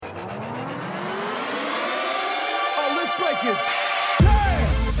like it.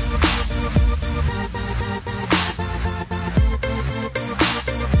 Damn.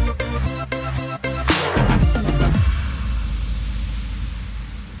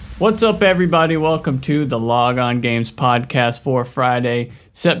 What's up, everybody? Welcome to the Log On Games podcast for Friday,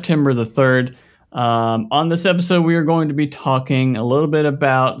 September the 3rd. On this episode, we are going to be talking a little bit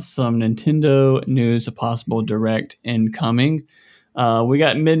about some Nintendo news, a possible direct incoming. We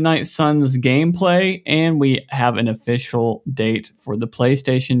got Midnight Suns gameplay, and we have an official date for the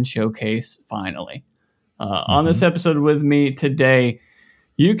PlayStation Showcase finally. On this episode with me today,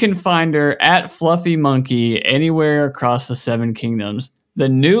 you can find her at Fluffy Monkey anywhere across the Seven Kingdoms. The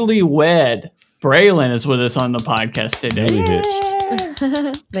newlywed Braelyn is with us on the podcast today.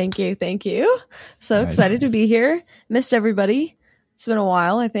 Thank you. So excited to be here. Missed everybody. It's been a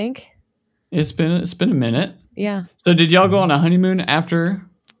while, I think. It's been a minute. Yeah. So did y'all go on a honeymoon after?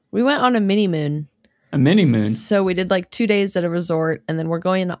 We went on a mini moon. A mini moon? So we did like 2 days at a resort, and then we're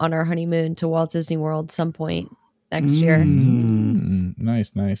going on our honeymoon to Walt Disney World some point next year.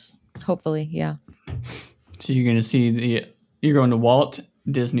 Nice. Hopefully, yeah. So you're going to you're going to Walt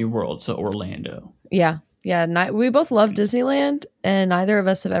Disney World, so Orlando. Yeah. We both love Disneyland, and neither of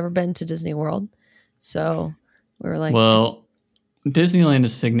us have ever been to Disney World. So we were like, well, Disneyland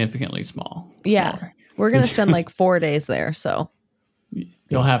is significantly small. Yeah. Smaller. We're going to spend like 4 days there. So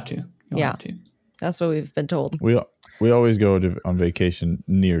you'll have to. You'll have to. That's what we've been told. We always go on vacation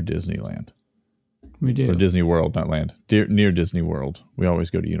near Disneyland. We do. Or Disney World, not land. Near Disney World. We always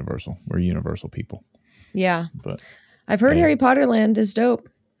go to Universal. We're Universal people. Yeah. But I've heard Harry Potter Land is dope.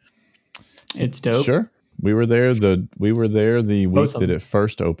 It's dope. Sure. We were there the week that it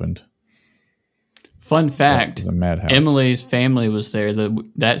first opened. Fun fact, it was a madhouse. Emily's family was there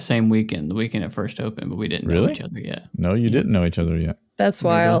that same weekend, the weekend it first opened, but we didn't know each other yet. No, you didn't know each other yet. That's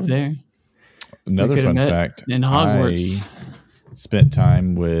wild. There. Another fun fact, in Hogwarts. I spent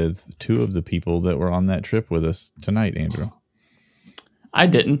time with two of the people that were on that trip with us tonight, Andrew. I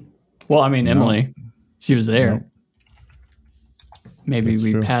didn't. Well, I mean, No. Emily, she was there. No. Maybe That's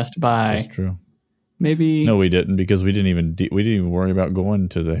we true. passed by. That's true. Maybe. No, we didn't, because we didn't even worry about going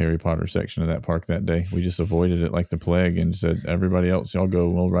to the Harry Potter section of that park that day. We just avoided it like the plague and said, everybody else, y'all go.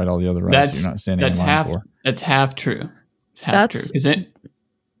 We'll ride all the other rides you're not standing in line for. That's half true. It's half true. Is it?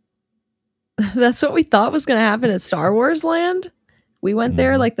 That's what we thought was going to happen at Star Wars Land. We went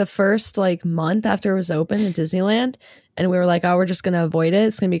there like the first month after it was open at Disneyland, and we were like, oh, we're just going to avoid it.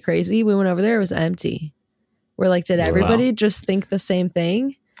 It's going to be crazy. We went over there. It was empty. We're like, did everybody just think the same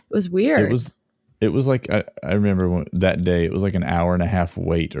thing? It was weird. It was like, I remember that day, it was like an hour and a half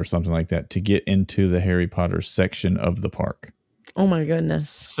wait or something like that to get into the Harry Potter section of the park. Oh my goodness.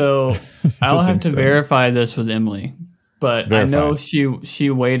 So I'll have to verify this with Emily, but I know she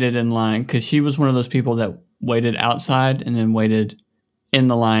waited in line because she was one of those people that waited outside and then waited in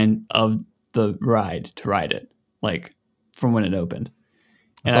the line of the ride to ride it, like from when it opened.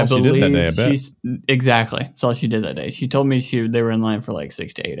 That's all she did that day, I bet. Exactly. That's all she did that day. She told me they were in line for like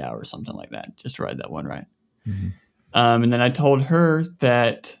 6 to 8 hours, something like that, just to ride that one ride. Mm-hmm. And then I told her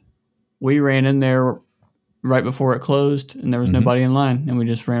that we ran in there right before it closed, and there was nobody in line, and we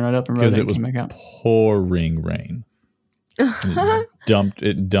just ran right up and rode it. Because it was pouring rain.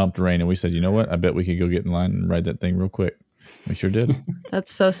 It dumped rain, and we said, you know what? I bet we could go get in line and ride that thing real quick. We sure did.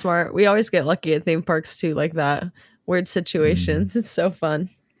 That's so smart. We always get lucky at theme parks too, like that. Weird situations. It's so fun.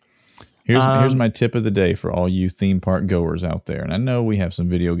 Here's my tip of the day for all you theme park goers out there. And I know we have some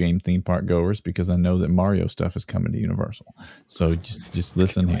video game theme park goers because I know that Mario stuff is coming to Universal. So just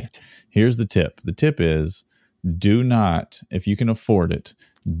listen here. Here's the tip. The tip is, do not, if you can afford it,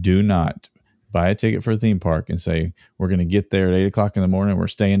 do not buy a ticket for a theme park and say, we're going to get there at 8 o'clock in the morning. We're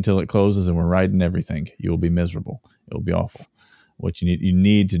staying until it closes and we're riding everything. You'll be miserable. It'll be awful. What you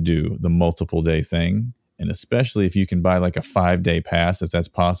need to do the multiple day thing. And especially if you can buy like a 5-day pass, if that's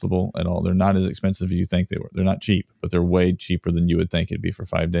possible at all. They're not as expensive as you think they were. They're not cheap, but they're way cheaper than you would think it'd be for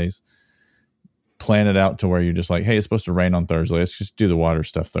 5 days. Plan it out to where you're just like, hey, it's supposed to rain on Thursday. Let's just do the water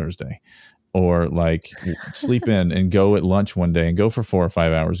stuff Thursday. Or like sleep in and go at lunch one day and go for 4 or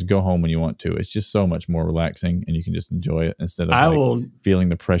 5 hours and go home when you want to. It's just so much more relaxing and you can just enjoy it instead of feeling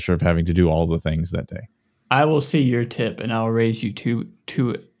the pressure of having to do all the things that day. I will see your tip and I'll raise you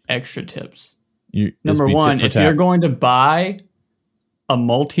two extra tips. Number one, if you're going to buy a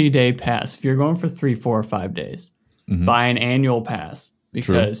multi-day pass, if you're going for 3, 4, or 5 days, buy an annual pass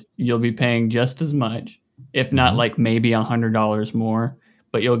because you'll be paying just as much, if not like maybe $100 more,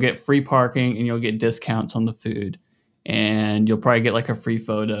 but you'll get free parking and you'll get discounts on the food and you'll probably get like a free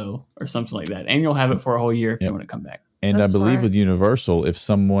photo or something like that. And you'll have it for a whole year if you want to come back. And That's I believe smart. with Universal, if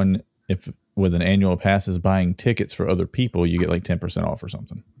with an annual pass is buying tickets for other people, you get like 10% off or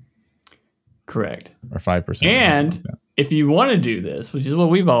something. Correct. Or 5%. And if you want to do this, which is what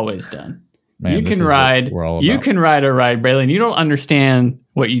we've always done, Man, you can ride. You can ride a ride, Braelyn. You don't understand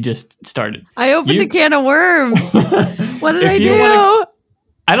what you just started. I opened a can of worms. What did I do?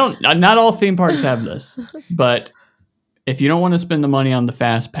 I don't. Not all theme parks have this, but if you don't want to spend the money on the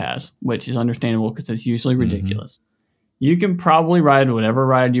fast pass, which is understandable because it's usually ridiculous, you can probably ride whatever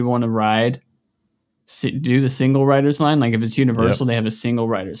ride you want to ride. Do the single riders line. Like if it's Universal, they have a single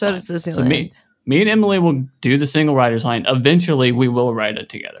riders line. So does Disneyland. So me and Emily will do the single riders line. Eventually, we will ride it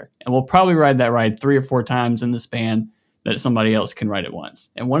together. And we'll probably ride that ride 3 or 4 times in the span that somebody else can ride it once.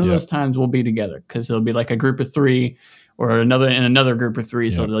 And one of those times we'll be together because it'll be like a group of 3 or another group of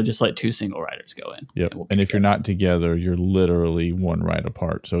 3. So they'll just let 2 single riders go in. Yep. And if you're not together, you're literally one ride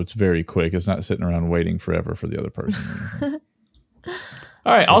apart. So it's very quick. It's not sitting around waiting forever for the other person.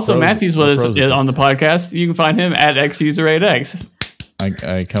 All right. Also, Matthew's with us on the podcast. You can find him at XUser8X.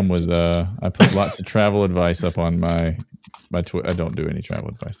 I come with I put lots of travel advice up on my Twitter. I don't do any travel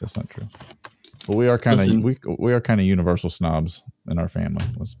advice. That's not true. But we are kind of universal snobs in our family.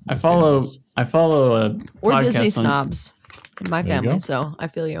 I follow we're Disney snobs in my family, so I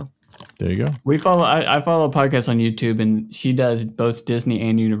feel you. There you go. I follow a podcast on YouTube, and she does both Disney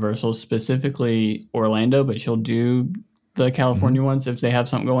and Universal, specifically Orlando, but she'll do the California ones if they have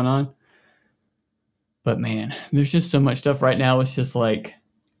something going on. But man, there's just so much stuff right now. It's just like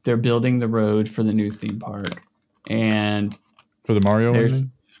they're building the road for the new theme park, and for the Mario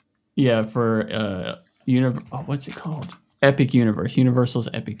one. Yeah, for what's it called? Epic Universe. Universal's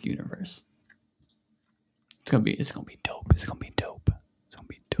Epic Universe. It's gonna be dope. It's gonna be dope.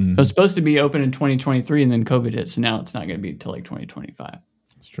 It was supposed to be open in 2023, and then COVID hit, so now it's not gonna be until like 2025.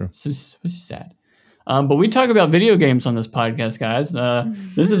 It's true. It's just sad. But we talk about video games on this podcast, guys.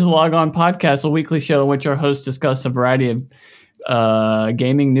 This is a Log On Podcast, a weekly show in which our hosts discuss a variety of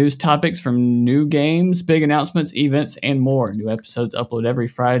gaming news topics from new games, big announcements, events, and more. New episodes upload every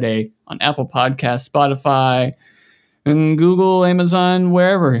Friday on Apple Podcasts, Spotify, and Google, Amazon,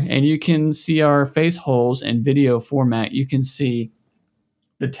 wherever. And you can see our face holes in video format. You can see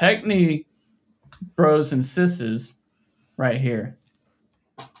the Techni bros and sisses right here.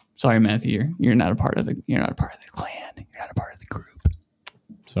 Sorry, Matthew, you're not a part of the clan. You're not a part of the group.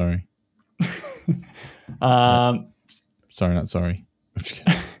 Sorry. Sorry, not sorry. I'm just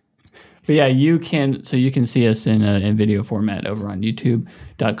kidding. But yeah, you can see us in video format over on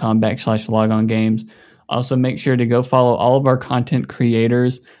youtube.com/logongames. Also, make sure to go follow all of our content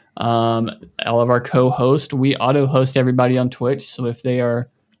creators, all of our co-hosts. We auto-host everybody on Twitch, so if they are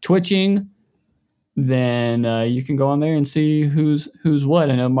twitching, then you can go on there and see who's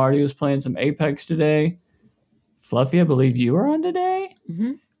what. I know Marty was playing some Apex today. Fluffy, I believe you were on today.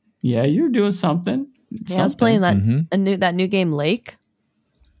 Mm-hmm. Yeah, you were doing something. Yeah, I was playing that new game, Lake.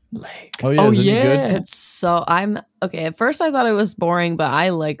 Oh yeah, good? It's so at first I thought it was boring, but I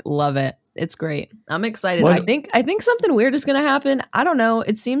love it. It's great. I'm excited. I think something weird is gonna happen. I don't know.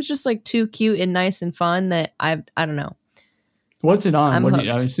 It seems just like too cute and nice and fun that I don't know. What's it on?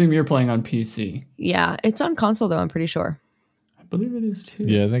 I assume you're playing on PC. Yeah, it's on console though. I'm pretty sure. I believe it is too.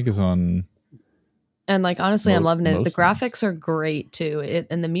 Yeah, I think it's on. And honestly, I'm loving it. The graphics are great too.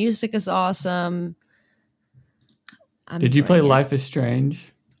 And the music is awesome. Did you play Life is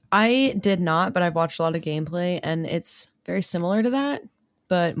Strange? I did not, but I've watched a lot of gameplay, and it's very similar to that,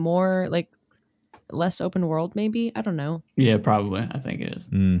 but more less open world. Maybe, I don't know. Yeah, probably. I think it is.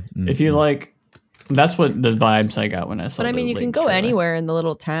 If you like. That's what the vibes I got when I saw. But I mean, you can go anywhere in the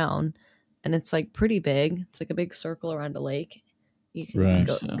little town, and it's pretty big. It's a big circle around a lake. You can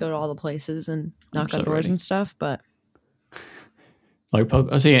go to all the places and knock on doors and stuff. But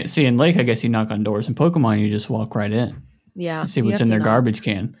in Lake, I guess you knock on doors. In Pokemon, you just walk right in. Yeah, you see what's in their garbage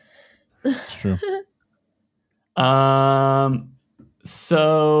can. It's true.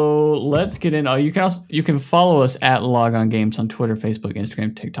 So let's get in. You can follow us at Log On Games on Twitter, Facebook,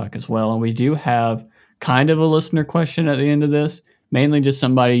 Instagram, TikTok as well. And we do have kind of a listener question at the end of this, mainly just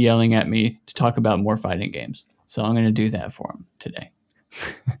somebody yelling at me to talk about more fighting games. So I'm going to do that for them today.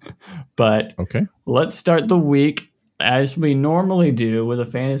 But let's start the week as we normally do with a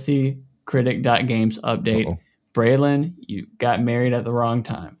fantasycritic.games update. Uh-oh. Braelyn, you got married at the wrong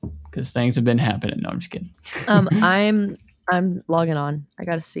time because things have been happening. No, I'm just kidding. I'm logging on. I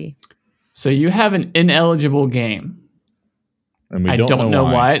gotta see. So you have an ineligible game. And I don't know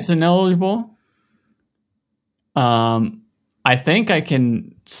why it's ineligible. I think I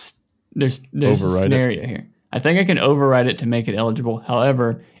can. There's a scenario here. I think I can override it to make it eligible.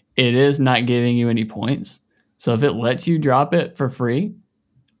 However, it is not giving you any points. So if it lets you drop it for free,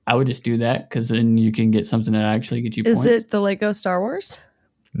 I would just do that because then you can get something that actually gets you Is points. it the Lego Star Wars?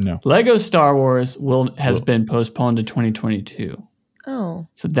 No. Lego Star Wars has been postponed to 2022. Oh.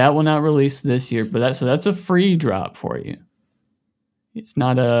 So that will not release this year, but that's a free drop for you. It's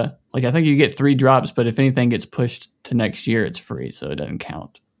not I think you get 3 drops, but if anything gets pushed to next year, it's free, so it doesn't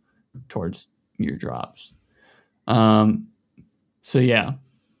count towards your drops. So yeah.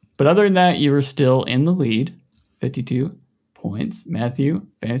 But other than that, you were still in the lead, 52 points. Matthew,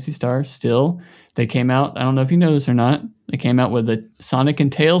 Fantasy Star, still. They came out, I don't know if you know this or not, they came out with a Sonic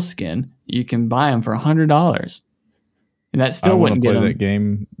and Tails skin. You can buy them for $100. And that still wouldn't get them. I want to play that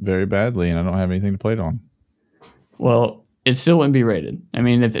game very badly, and I don't have anything to play it on. Well, it still wouldn't be rated. I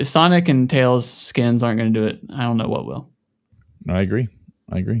mean, if Sonic and Tails skins aren't going to do it, I don't know what will. I agree.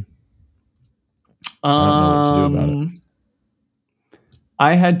 I don't know what to do about it.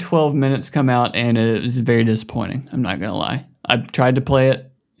 I had 12 minutes come out, and it was very disappointing. I'm not going to lie. I tried to play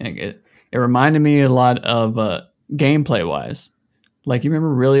it, and it reminded me a lot of gameplay-wise. Like, you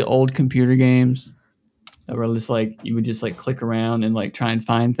remember really old computer games that were just like, you would just like click around and like try and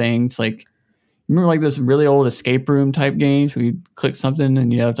find things? Like, remember like those really old escape room type games where you click something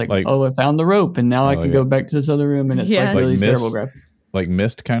and you have to like, oh, I found the rope, and now I can go back to this other room, and it's like really terrible graphics. Like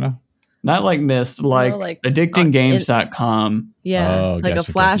Myst, kind of? Not like Myst, like addictinggames.com. Yeah, like a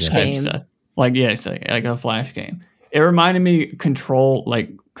flash game. Stuff. Like, yes, like a flash game. It reminded me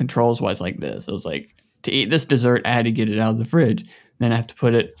controls-wise like this. It was like, to eat this dessert, I had to get it out of the fridge. Then I have to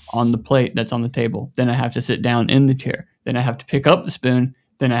put it on the plate that's on the table. Then I have to sit down in the chair. Then I have to pick up the spoon.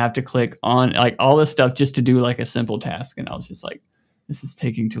 Then I have to click on like all this stuff just to do like a simple task. And I was just like, this is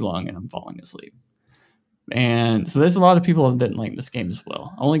taking too long and I'm falling asleep. And so there's a lot of people that didn't like this game as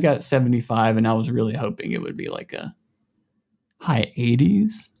well. I only got 75, and I was really hoping it would be like a high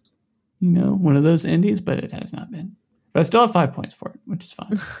 80s, one of those indies, but it has not been. But I still have 5 points for it, which is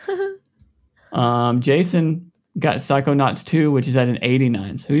fine. Jason got Psychonauts 2, which is at an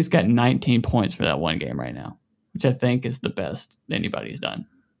 89. So he's got 19 points for that one game right now, which I think is the best anybody's done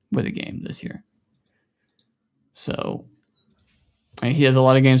with a game this year. So he has a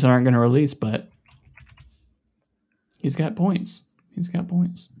lot of games that aren't going to release, but he's got points.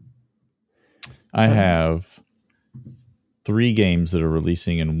 I have 3 games that are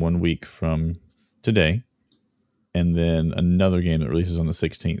releasing in 1 week from today, and then another game that releases on the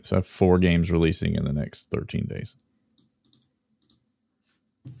 16th. So I have 4 games releasing in the next 13 days.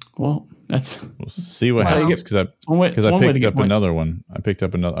 Well, we'll see what happens, because I picked up another one. I picked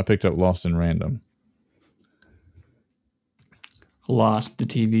up Lost in Random. Lost, the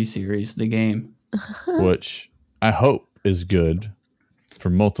TV series, the game, which I hope is good for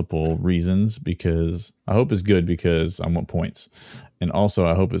multiple reasons. Because I hope it's good because I want points, and also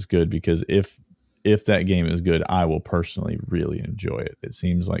I hope it's good because if that game is good, I will personally really enjoy it. It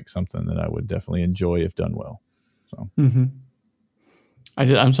seems like something that I would definitely enjoy if done well. So. Mm-hmm.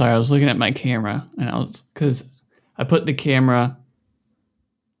 I'm sorry. I was looking at my camera, and because I put the camera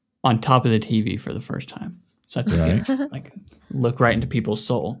on top of the TV for the first time, so I could look right into people's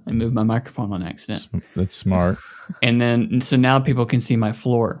soul and move my microphone on accident. That's smart. And so now people can see my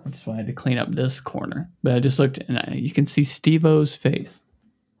floor, which is why I had to clean up this corner. But I just looked, and you can see Steve-O's face.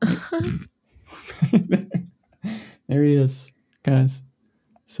 There he is, guys.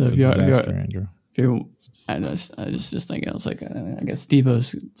 So if you're I was just thinking, I was like, I guess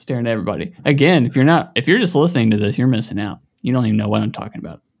Steve-O's staring at everybody. Again, if you're just listening to this, you're missing out. You don't even know what I'm talking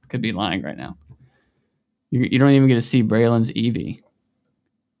about. Could be lying right now. You don't even get to see Braelyn's Eevee.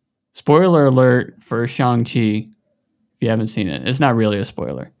 Spoiler alert for Shang-Chi, if you haven't seen it. It's not really a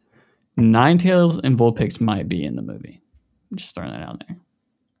spoiler. Ninetales and Vulpix might be in the movie. I'm just throwing that out there.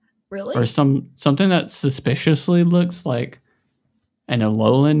 Really? Or something that suspiciously looks like an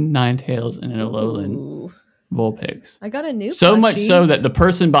Alolan Ninetales and an Alolan Vulpix. I got a new so much so that the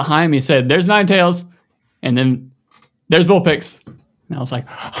person behind me said, "There's Ninetales," and then there's Vulpix, and I was like,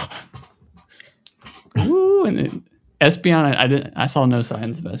 "Ooh!" And then Espeon, I saw no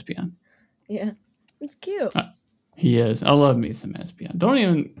signs of Espeon. Yeah, it's cute. He is. I love me some Espeon.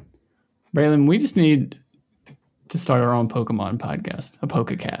 Braelyn, we just need to start our own Pokemon podcast, a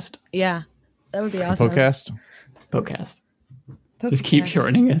Pokecast. Yeah, that would be awesome. Pokecast. Just keep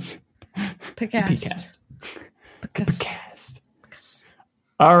shortening it. Pokecast.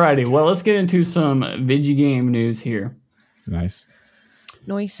 Alrighty, well, let's get into some video game news here. Nice.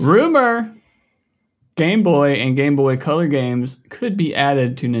 Rumor: Game Boy and Game Boy Color games could be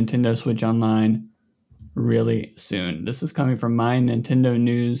added to Nintendo Switch Online really soon. This is coming from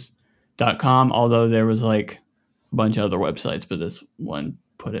mynintendonews.com, although there was like a bunch of other websites, but this one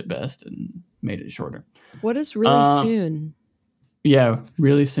put it best and made it shorter. What is really soon? Yeah,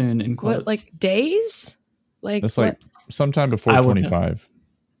 really soon in quotes. What, like days? Like That's what? like sometime before I will 25.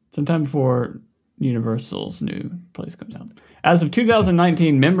 sometime before Universal's new place comes out. As of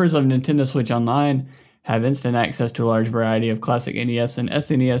 2019, members of Nintendo Switch Online have instant access to a large variety of classic NES and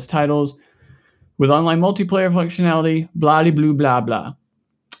SNES titles with online multiplayer functionality, blah blah blah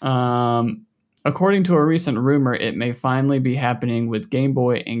blah. According to a recent rumor, it may finally be happening with Game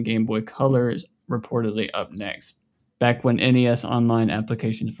Boy and Game Boy Colors reportedly up next. Back when NES Online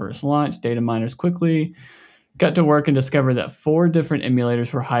applications first launched, data miners quickly got to work and discovered that 4 different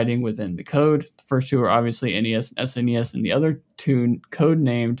emulators were hiding within the code. The first 2 are obviously NES and SNES, and the other 2,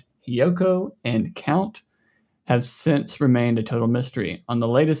 code-named Hiyoko and Count, have since remained a total mystery. On the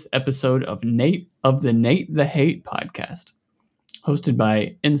latest episode of the Nate the Hate podcast, hosted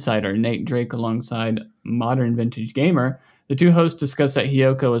by insider Nate Drake alongside Modern Vintage Gamer, the 2 hosts discussed that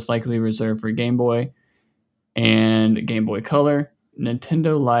Hiyoko is likely reserved for Game Boy and Game Boy Color.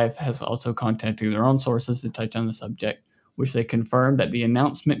 Nintendo Life has also contacted their own sources to touch on the subject, which they confirmed that the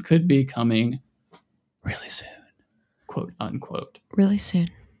announcement could be coming really soon, quote unquote. Really soon.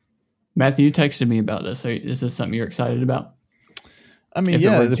 Matthew, you texted me about this. Is this something you're excited about? I mean, if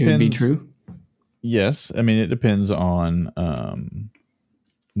yeah, it were to be true. Yes, I mean it depends on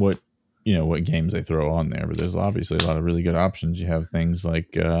what games they throw on there, but there's obviously a lot of really good options. You have things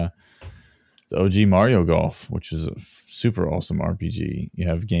like the OG Mario Golf, which is a super awesome RPG. You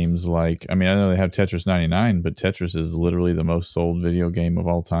have games like, I mean, I know they have Tetris 99, but Tetris is literally the most sold video game of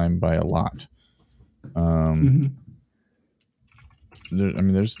all time by a lot.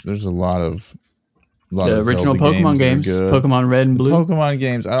 There's a lot of the original Pokemon games, Pokemon Red and Blue. Pokemon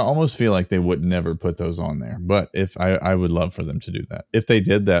games, I almost feel like they would never put those on there. But if I would love for them to do that. If they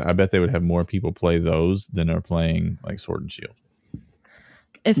did that, I bet they would have more people play those than are playing like Sword and Shield.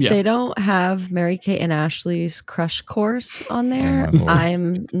 If they don't have Mary Kate and Ashley's Crush Course on there,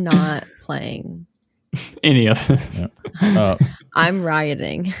 I'm not playing any of them. Yeah. I'm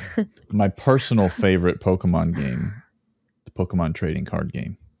rioting. My personal favorite Pokemon game, the Pokemon trading card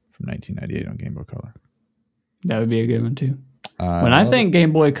game from 1998 on Game Boy Color. That would be a good one too. When I think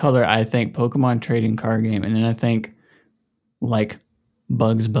Game Boy Color, I think Pokemon trading card game, and then I think like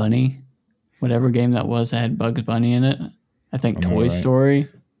Bugs Bunny, whatever game that was that had Bugs Bunny in it. I think Toy Story.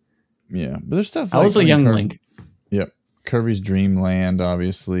 Yeah, but there's stuff. I was a young Link. Yep, Kirby's Dream Land.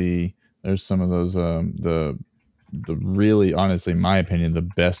 Obviously, there's some of those. The really, honestly, in my opinion, the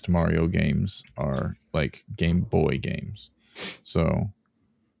best Mario games are like Game Boy games. So,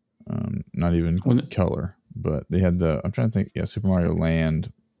 not even Color, but they had the. I'm trying to think. Yeah, Super Mario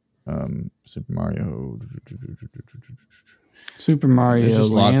Land, Super Mario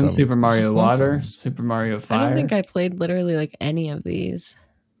Land, Super Mario Water, Super Mario Fire. I don't think I played literally like any of these.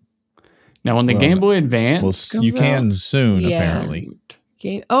 Now, on the Game Boy Advance, you can soon apparently.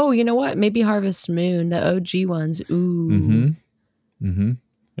 You know what? Maybe Harvest Moon, the OG ones. Ooh.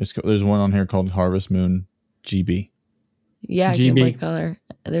 There's one on here called Harvest Moon GB. Yeah, Game Boy Color.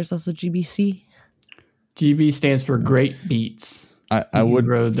 There's also GBC. GB stands for Great Beats. I would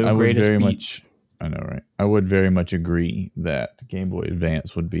very much. I know, right? I would very much agree that Game Boy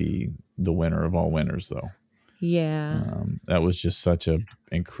Advance would be the winner of all winners, though. Yeah. That was just such an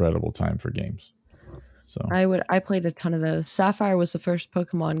incredible time for games. So I played a ton of those. Sapphire was the first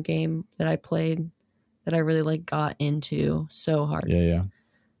Pokemon game that I played that I really got into so hard. Yeah.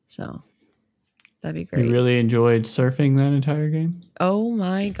 So that'd be great. You really enjoyed surfing that entire game? Oh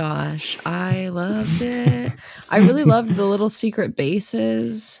my gosh. I loved it. I really loved the little secret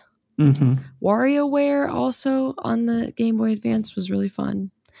bases. Mm-hmm. WarioWare also on the Game Boy Advance was really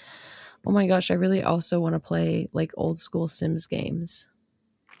fun. Oh my gosh, I really also want to play like old school Sims games.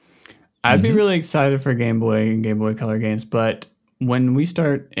 I'd be really excited for Game Boy and Game Boy Color games, but when we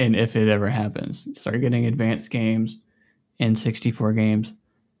start, and if it ever happens, start getting advanced games and 64 games,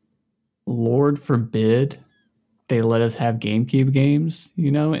 Lord forbid they let us have GameCube games,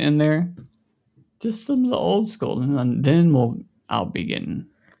 in there. Just some of the old school, and then I'll be getting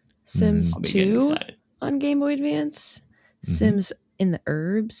Sims 2 on Game Boy Advance. Sims in the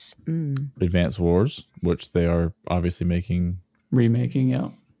Herbs. Advance Wars, which they are obviously remaking, yeah.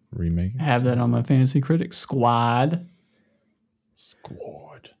 I have that on my Fantasy Critics Squad.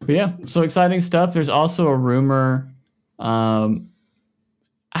 But yeah, so exciting stuff. There's also a rumor. I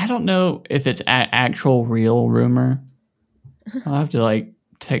don't know if it's an actual real rumor. I'll have to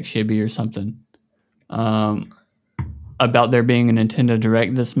text Shibby or something. About there being a Nintendo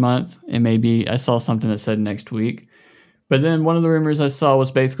Direct this month. And maybe I saw something that said next week. But then one of the rumors I saw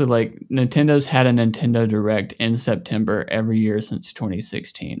was basically Nintendo's had a Nintendo Direct in September every year since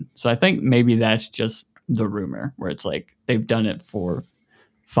 2016. So I think maybe that's just the rumor, where it's like they've done it for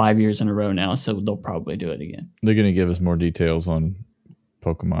 5 years in a row now, so they'll probably do it again. They're going to give us more details on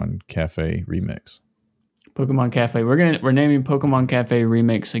Pokemon Cafe Remix. Pokemon Cafe. We're naming Pokemon Cafe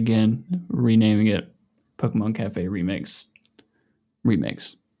Remix again, renaming it Pokemon Cafe Remix.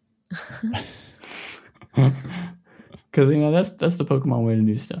 Because that's the Pokemon way to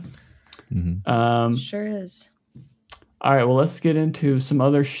do stuff. Mm-hmm. Sure is. All right, well, let's get into some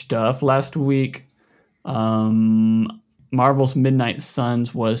other stuff. Last week, Marvel's Midnight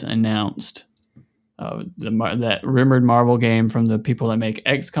Suns was announced. That rumored Marvel game from the people that make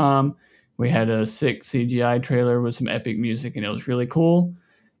XCOM. We had a sick CGI trailer with some epic music, and it was really cool.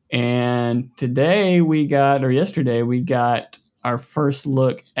 And yesterday, we got our first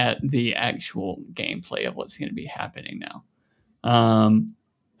look at the actual gameplay of what's going to be happening now.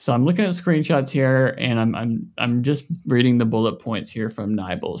 So I'm looking at screenshots here, and I'm just reading the bullet points here from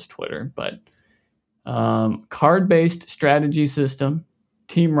Nibel's Twitter. But card-based strategy system,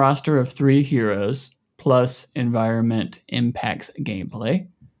 team roster of 3 heroes, plus environment impacts gameplay.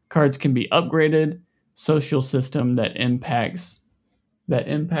 Cards can be upgraded. Social system that impacts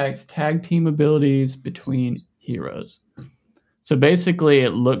tag team abilities between heroes. So basically, it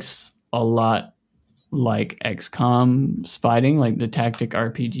looks a lot like XCOM's fighting, like the tactic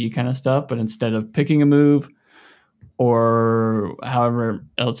RPG kind of stuff, but instead of picking a move or however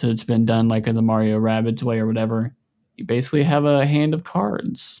else it's been done, like in the Mario Rabbids way or whatever, you basically have a hand of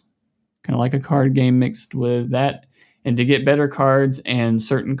cards, kind of like a card game mixed with that. And to get better cards and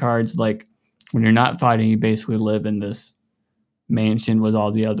certain cards, like when you're not fighting, you basically live in this mansion with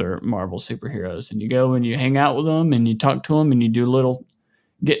all the other Marvel superheroes, and you go and you hang out with them and you talk to them and you do little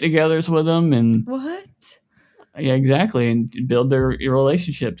get-togethers with them, and What? yeah, exactly, and build your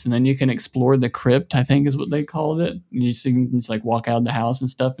relationships, and then you can explore the crypt, I think is what they called it. And you can just like walk out of the house and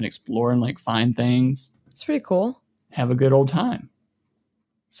stuff and explore and like find things. It's pretty cool. Have a good old time.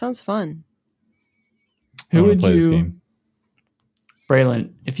 Sounds fun. Who would play this game?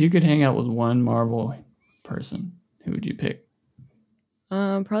 Braelyn, if you could hang out with one Marvel person, who would you pick?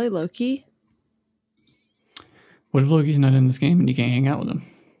 Probably Loki. What if Loki's not in this game and you can't hang out with him?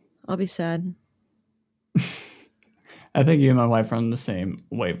 I'll be sad. I think you and my wife are on the same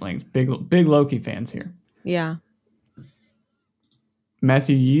wavelengths. Big Loki fans here. Yeah.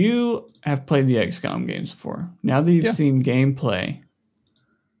 Matthew, you have played the XCOM games before. Now that you've seen gameplay,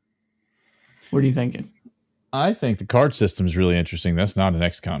 what are you thinking? I think the card system is really interesting. That's not an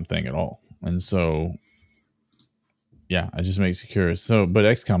XCOM thing at all. And so, yeah, it just makes you curious. So, but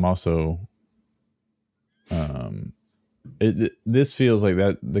XCOM also, this feels like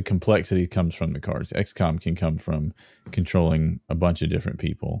that the complexity comes from the cards. XCOM can come from controlling a bunch of different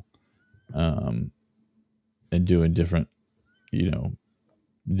people, and doing different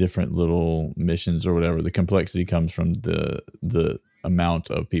little missions or whatever. The complexity comes from the amount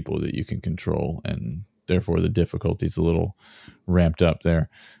of people that you can control, and therefore the difficulty is a little ramped up there.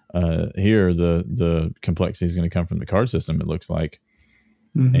 Here, the complexity is going to come from the card system, it looks like.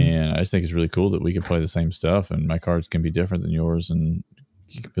 Mm-hmm. And I just think it's really cool that we can play the same stuff, and my cards can be different than yours, and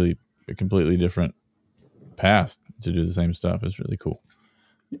you can be a completely different path to do the same stuff. It's really cool.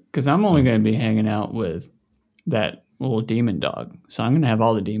 Because I'm only going to be hanging out with that little demon dog, so I'm going to have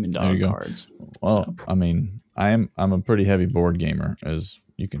all the demon dog cards. Well, so. I mean, I'm a pretty heavy board gamer, as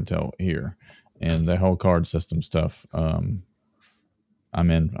you can tell here, and the whole card system stuff. I'm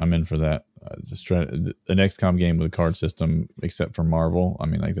in for that. The XCOM game with a card system, except for Marvel. I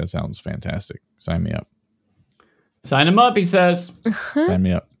mean, like, that sounds fantastic. Sign me up. Sign him up, he says. Sign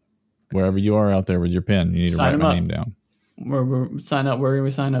me up. Wherever you are out there with your pen, you need to write my name down. Sign up. Where do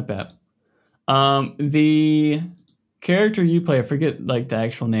we sign up at? The character you play, I forget like the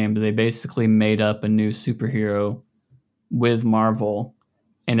actual name, but they basically made up a new superhero with Marvel,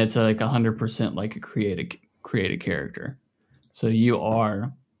 and it's like 100% like a created character. So you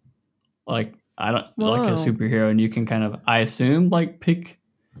are like like a superhero, and you can kind of, I assume, like pick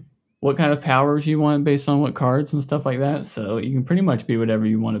what kind of powers you want based on what cards and stuff like that. So you can pretty much be whatever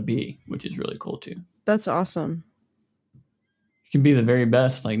you want to be, which is really cool too. That's awesome. You can be the very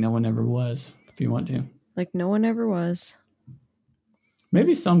best, like no one ever was, if you want to. Like no one ever was.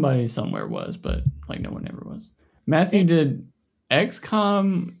 Maybe somebody somewhere was, but like no one ever was. Matthew, did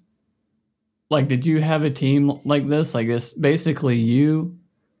XCOM, like, did you have a team like this? Like this, basically you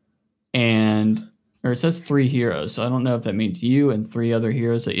or it says 3 heroes. So I don't know if that means you and 3 other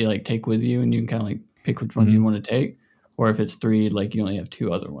heroes that you like take with you, and you can kind of like pick which ones you want to take, or if it's 3, like you only have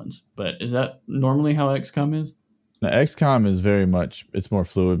 2 other ones. But is that normally how XCOM is? Now, XCOM is very much, it's more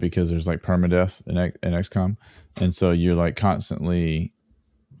fluid because there's like permadeath in XCOM. And so you're like constantly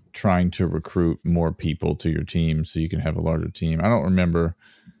trying to recruit more people to your team so you can have a larger team. I don't remember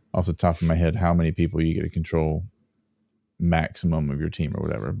off the top of my head how many people you get to control maximum of your team or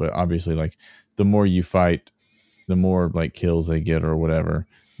whatever. But obviously, like the more you fight, the more like kills they get or whatever,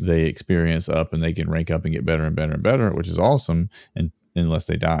 they experience up and they can rank up and get better and better and better, which is awesome. And unless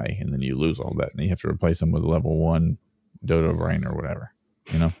they die, and then you lose all that, and you have to replace them with a level 1 dodo brain or whatever.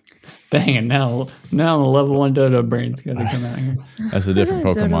 You know. Dang it! Now the level 1 dodo brain's got to come out here. That's a different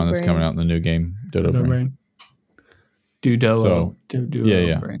Pokemon that's coming out in the new game, Dodo Brain. Dodo.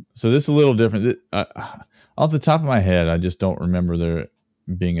 Yeah. Brain. So this is a little different. Off the top of my head, I just don't remember there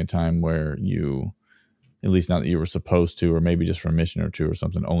being a time where you, at least not that you were supposed to, or maybe just for a mission or two or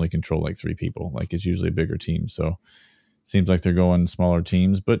something, only control like 3 people. Like it's usually a bigger team. So seems like they're going smaller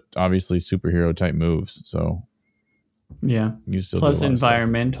teams, but obviously superhero type moves. So yeah, you still plus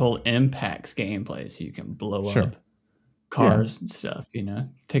environmental impacts gameplay, so you can blow up cars and stuff. You know,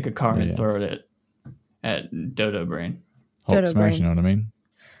 take a car and throw it at Dodo Brain. Hulk smash, you know what I mean?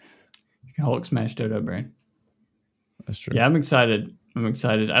 You can Hulk smash Dodo Brain. That's true. Yeah, I'm excited. I've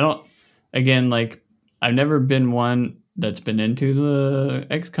never been one that's been into the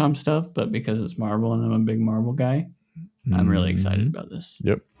XCOM stuff, but because it's Marvel and I'm a big Marvel guy, I'm really excited about this.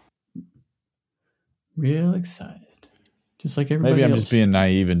 Yep. Real excited. Just like everybody Maybe I'm else. just being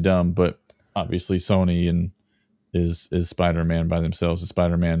naive and dumb, but obviously Sony is Spider-Man by themselves. Is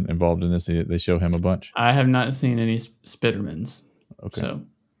Spider-Man involved in this? They show him a bunch? I have not seen any Spidermans. Okay. So,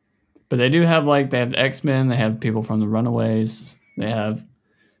 but they do have they have X-Men, they have people from the Runaways, they have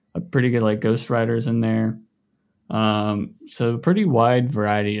a pretty good Ghost Riders in there. So pretty wide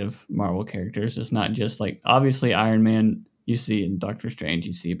variety of Marvel characters. It's not just obviously Iron Man you see in Doctor Strange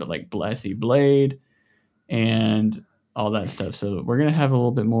you see, but I see Blade and all that stuff. So we're gonna have a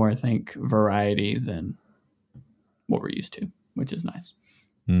little bit more, I think, variety than what we're used to, which is nice.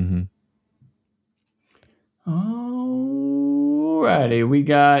 Mm-hmm. Alrighty, we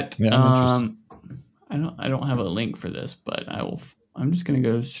got. I'm interested. I don't have a link for this, but I'm just gonna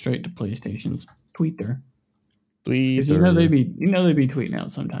go straight to PlayStation's Twitter. Because you know they'd be tweeting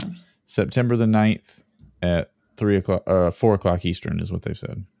out sometimes. September the 9th at 4 o'clock Eastern is what they've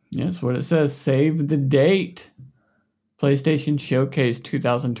said. Yes, what it says. Save the date. PlayStation Showcase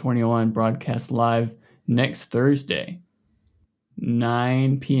 2021 broadcast live next Thursday,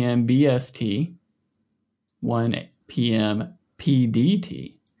 9 p.m. BST, 1 p.m.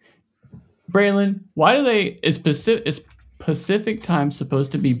 PDT. Braelyn, why do is Pacific time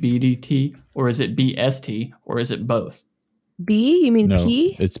supposed to be BDT, or is it BST, or is it both? B? You mean no,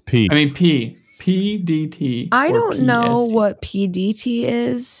 P? It's P. I mean P. PDT. I don't PST. know what PDT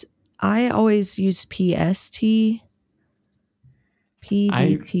is. I always use PST.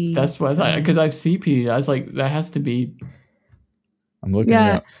 PDT. That's what I thought, because I see P. I was like, that has to be. I'm looking it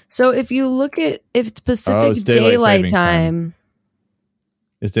up. So if you look at if it's Pacific Daylight Time.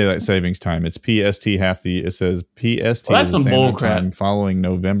 It's daylight savings time. It's PST it says PST well, that's some bull crap. Following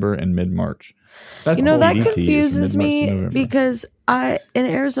November and mid-March. That confuses me because in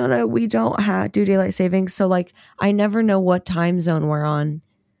Arizona we don't do daylight savings, so I never know what time zone we're on,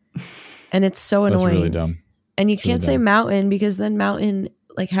 and it's so annoying. That's really dumb. And you can't say Mountain because then Mountain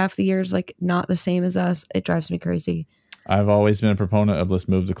half the year is not the same as us. It drives me crazy. I've always been a proponent of let's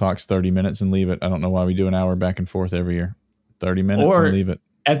move the clocks 30 minutes and leave it. I don't know why we do an hour back and forth every year. 30 minutes and leave it.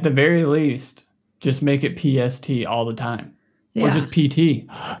 At the very least, just make it PST all the time, or just PT.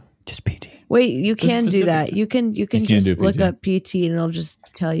 Just PT. Wait, you can do that. You can just look up PT and it'll just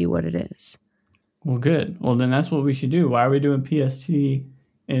tell you what it is. Well, good. Well, then that's what we should do. Why are we doing PST?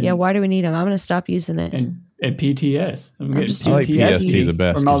 Why do we need them? I'm going to stop using it. And PTS. I'm just I like PST the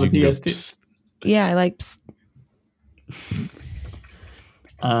best. From all the PST. Yeah, I like.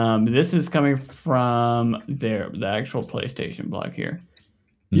 This is coming from the actual PlayStation blog here.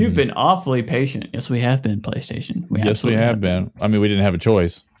 You've been awfully patient. Yes, we have been, PlayStation. We have been. I mean, we didn't have a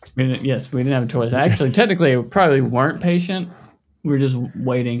choice. We didn't have a choice. Actually, technically, we probably weren't patient. We were just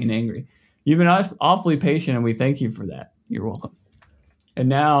waiting and angry. You've been awfully patient, and we thank you for that. You're welcome. And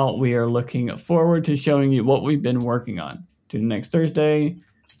now we are looking forward to showing you what we've been working on. Tune in next Thursday.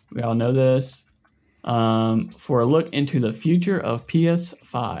 We all know this. For a look into the future of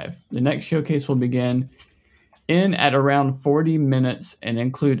PS5. The next showcase will begin at around 40 minutes and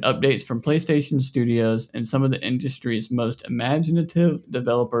include updates from PlayStation Studios and some of the industry's most imaginative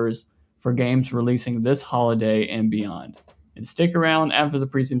developers for games releasing this holiday and beyond. And stick around after the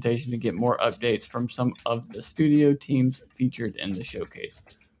presentation to get more updates from some of the studio teams featured in the showcase.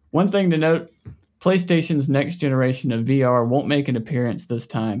 One thing to note, PlayStation's next generation of VR won't make an appearance this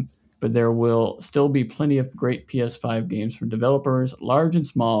time, but there will still be plenty of great PS5 games from developers, large and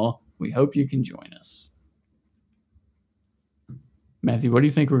small. We hope you can join us. Matthew, what do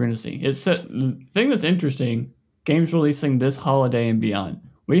you think we're going to see? The thing that's interesting, games releasing this holiday and beyond.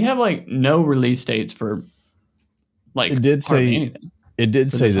 We have like no release dates for like it did say anything. It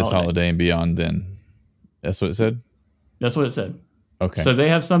did say this holiday and beyond then. That's what it said? That's what it said. Okay. So they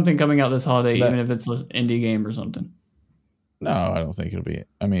have something coming out this holiday, even if it's an indie game or something. No, I don't think it'll be.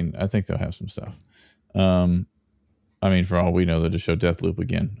 I mean, I think they'll have some stuff. I mean, for all we know, they'll just show Deathloop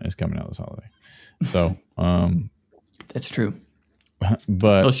again. It's coming out this holiday. So, that's true.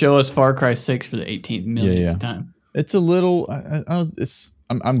 But they'll show us Far Cry 6 for the 18th millionth time. It's a little.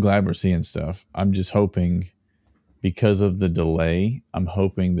 I'm glad we're seeing stuff. I'm just hoping, because of the delay, I'm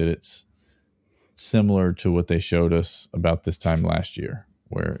hoping that it's similar to what they showed us about this time last year,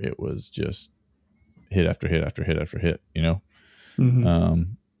 where it was just hit after hit after hit after hit. You know,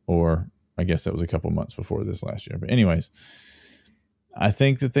 or I guess that was a couple months before this last year. But anyways, I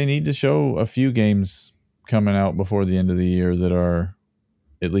think that they need to show a few games coming out before the end of the year that are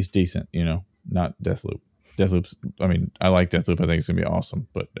at least decent, you know, not Deathloop. Deathloop's, I mean, I like Deathloop. I think it's going to be awesome,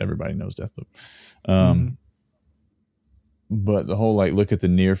 but everybody knows Deathloop. But the whole, like, look at the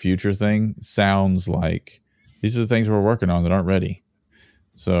near future thing sounds like these are the things we're working on that aren't ready.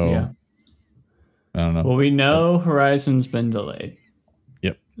 So, I don't know. Well, we know Horizon's been delayed.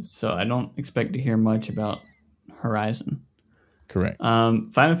 Yep. So I don't expect to hear much about Horizon. Correct.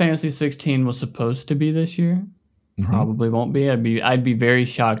 Final Fantasy 16 was supposed to be this year. Probably won't be. I'd be very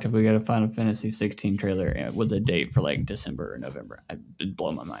shocked if we got a Final Fantasy 16 trailer with a date for like December or November. It'd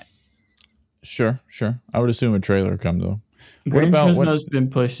blow my mind. Sure. I would assume a trailer come though. Gran Turismo's been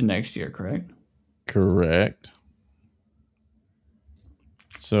pushed to next year, correct? Correct.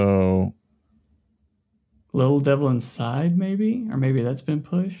 So, Little Devil Inside, maybe, or maybe that's been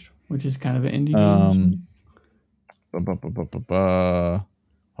pushed, which is kind of an indie game. Hold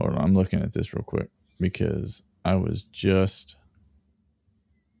on, I'm looking at this real quick because I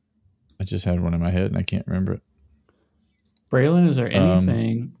just had one in my head and I can't remember it. Braelyn, is there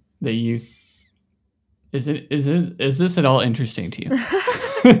anything that you is this at all interesting to you?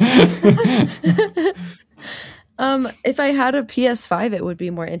 If I had a PS5, it would be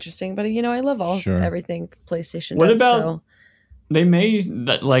more interesting. But you know, I love everything PlayStation. What about they made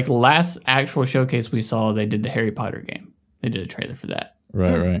that, like, last actual showcase we saw? They did the Harry Potter game. They did a trailer for that.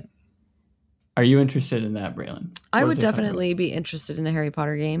 Right. Are you interested in that, Braelyn? I would definitely be interested in a Harry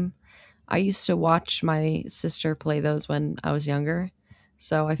Potter game. I used to watch my sister play those when I was younger.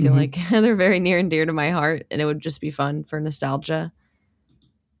 So I feel like they're very near and dear to my heart, and it would just be fun for nostalgia.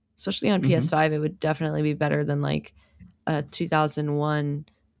 Especially on PS5, it would definitely be better than like a 2001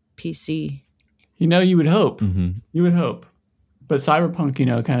 PC. You know, you would hope. You would hope. But Cyberpunk, you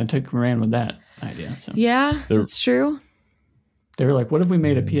know, kind of took and ran with that idea. So. Yeah, that's true. They were like, what if we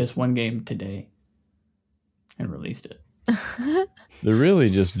made a PS1 game today and released it? They're really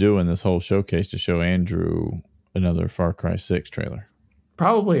just doing this whole showcase to show Andrew another Far Cry 6 trailer.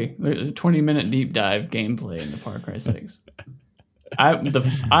 Probably a 20-minute deep dive gameplay in the Far Cry 6. I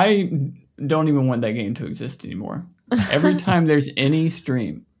don't even want that game to exist anymore. Every time there's any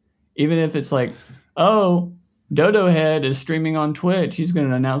stream, even if it's like, oh, Dodo Head is streaming on Twitch, he's going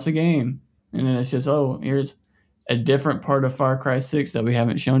to announce a game. And then it's just, oh, here's a different part of Far Cry 6 that we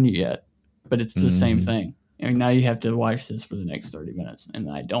haven't shown you yet. But it's the same thing. I mean, now you have to watch this for the next 30 minutes.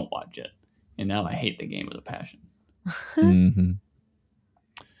 And I don't watch it. And now I hate the game with a passion.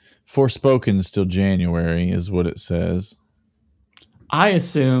 Forspoken still January is what it says. I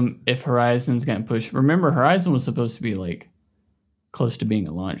assume if Horizon's getting pushed, remember Horizon was supposed to be like close to being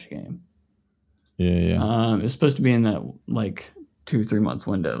a launch game. Yeah. It was supposed to be in that like 2-3 month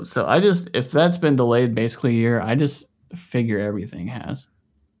window. So if that's been delayed basically a year, I just figure everything has.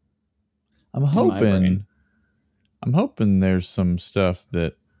 I'm hoping there's some stuff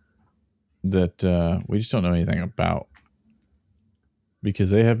that we just don't know anything about,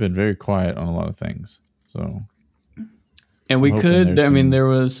 because they have been very quiet on a lot of things. So. And we could, I mean, there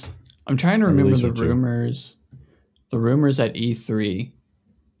was, I'm trying to remember the rumors at E3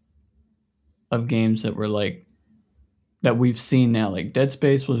 of games that were like, that we've seen now. Like Dead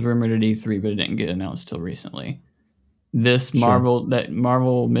Space was rumored at E3, but it didn't get announced till recently. This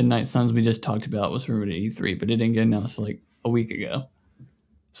Marvel Midnight Suns we just talked about was rumored at E3, but it didn't get announced like a week ago.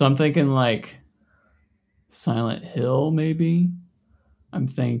 So I'm thinking like Silent Hill, maybe. I'm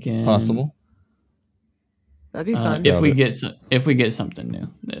thinking possible. That'd be fun. If we get something new,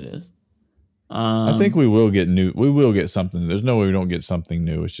 that is. I think we will get new. We will get something. There's no way we don't get something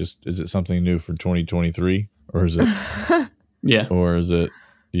new. It's just, is it something new for 2023, or is it? Yeah. Or is it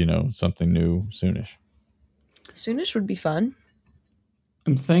something new soonish. Soonish would be fun.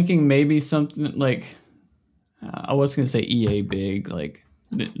 I'm thinking maybe something like I was going to say EA Big, like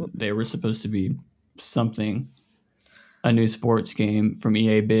they were supposed to be something, a new sports game from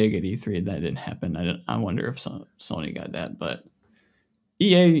EA Big at E3. That didn't happen. I wonder if Sony got that, but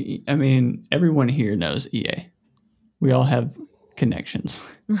EA, I mean, everyone here knows EA. We all have connections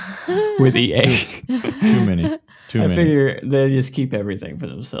with EA. Too many. I figure they just keep everything for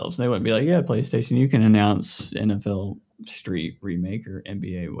themselves. They wouldn't be like, yeah, PlayStation, you can announce NFL Street remake or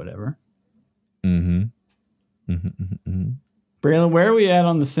NBA, whatever. Mm-hmm. Braelyn, where are we at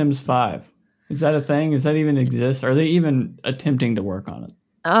on The Sims 5? Is that a thing? Does that even exist? Are they even attempting to work on it?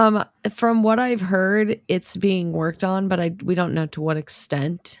 From what I've heard, it's being worked on, but we don't know to what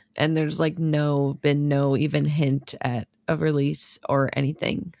extent. And there's like been no even hint at a release or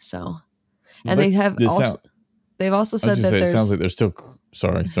anything. So, and But they have also. They've also said that it sounds like they're still.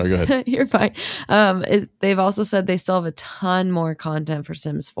 Sorry, go ahead. You're fine. They've also said they still have a ton more content for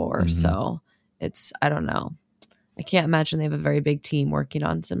Sims 4. Mm-hmm. So I don't know. I can't imagine they have a very big team working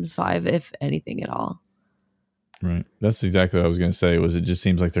on Sims 5, if anything at all. Right. That's exactly what I was going to say. It just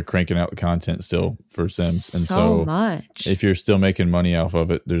seems like they're cranking out the content still for Sims, and so much. If you're still making money off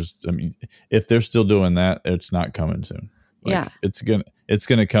of it, if they're still doing that, it's not coming soon. Yeah, it's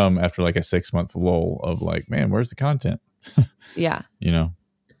gonna come after like a 6-month lull of like, man, where's the content? Yeah.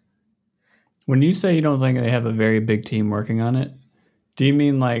 When you say you don't think they have a very big team working on it, do you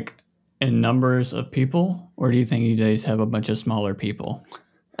mean like in numbers of people, or do you think you guys have a bunch of smaller people?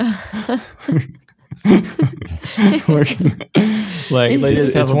 Like they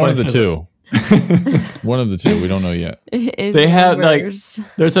just have it's one of the two. One of the two. We don't know yet. They have like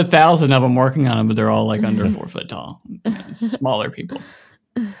there's 1,000 of them working on it, but they're all like under 4 foot tall. Smaller people.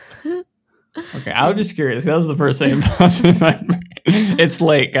 Okay, I was just curious. That was the first thing that in my brain. It's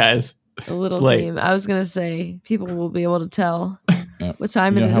late, guys. A little team. I was gonna say people will be able to tell what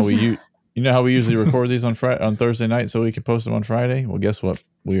time it is. You know how we usually record these on Thursday night so we can post them on Friday? Well, guess what?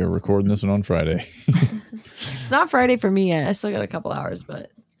 We are recording this one on Friday. It's not Friday for me yet. I still got a couple hours, but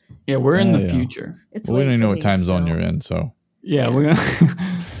yeah, we're in the future. It's we don't even know what time zone you're in, so yeah, we're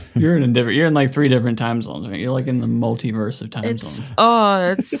gonna. You're in like 3 different time zones. Right? You're like in the multiverse of time zones.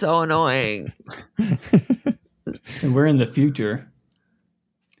 Oh, it's so annoying. And we're in the future.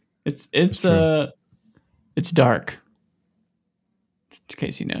 It's dark. In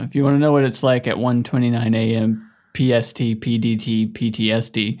case you know, if you want to know what it's like at 1:29 a.m. PST, PDT,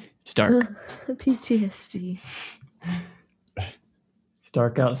 PTSD, it's dark. PTSD. It's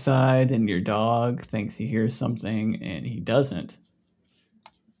dark outside, and your dog thinks he hears something, and he doesn't.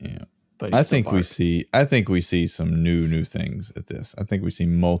 Yeah, but I think we see some new things at this. I think we see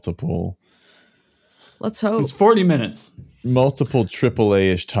multiple. Let's hope. It's 40 minutes. Multiple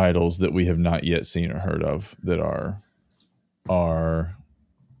AAA-ish titles that we have not yet seen or heard of that are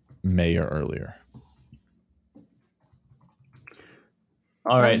May or earlier.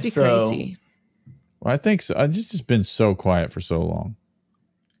 All right, that'd be crazy. Well, I think so. It's just been so quiet for so long.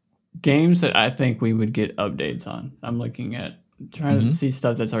 Games that I think we would get updates on. I'm looking at trying to see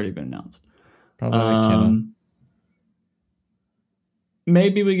stuff that's already been announced. Probably like Kenna.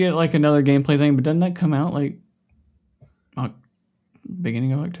 Maybe we get like another gameplay thing, but doesn't that come out like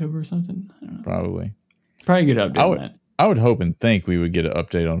beginning of October or something? I don't know. Probably get an update on that. I would hope and think we would get an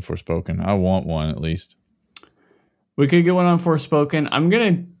update on Forspoken. I want one at least. We could get one on Forspoken. I'm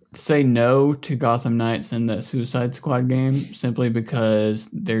going to say no to Gotham Knights and the Suicide Squad game simply because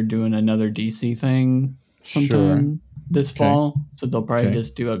they're doing another DC thing sometime this fall. So they'll probably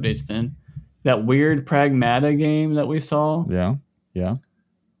just do updates then. That weird Pragmata game that we saw. Yeah.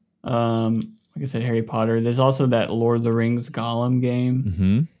 Like I said, Harry Potter. There's also that Lord of the Rings Gollum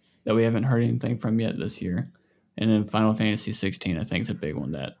game that we haven't heard anything from yet this year. And then Final Fantasy 16, I think, is a big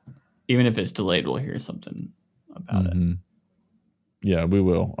one that even if it's delayed, we'll hear something about it. Yeah, we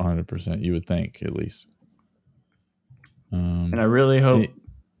will, 100%. You would think, at least. And I really hope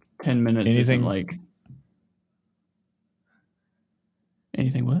 10 minutes isn't like...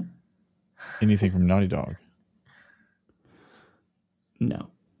 Anything what? Anything from Naughty Dog? No.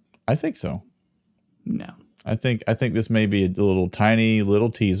 I think so. No. I think this may be a tiny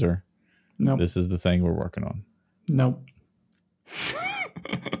little teaser. Nope. This is the thing we're working on. Nope.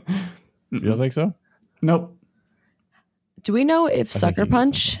 You don't think so? Nope. Do we know if Sucker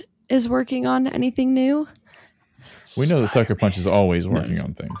Punch is working on anything new? We know that Sucker Punch is always working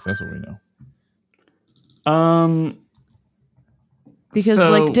on things. That's what we know.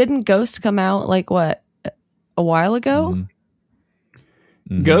 Because didn't Ghost come out a while ago?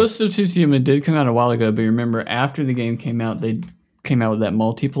 Ghost of Tsushima did come out a while ago, but remember after the game came out, they came out with that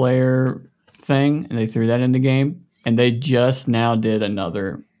multiplayer thing, and they threw that in the game, and they just now did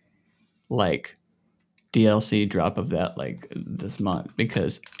another like DLC drop of that like this month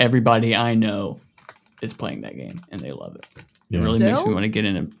because everybody I know is playing that game and they love it. Yeah. It really makes me want to get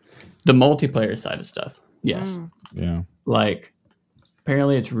into the multiplayer side of stuff. Yes. Yeah. Like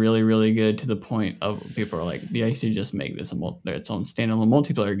apparently it's really, really good to the point of people are like, yeah, you should just make this its own standalone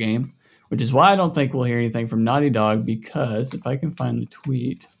multiplayer game, which is why I don't think we'll hear anything from Naughty Dog because if I can find the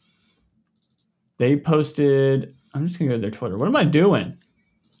tweet, they posted, I'm just going to go to their Twitter. What am I doing?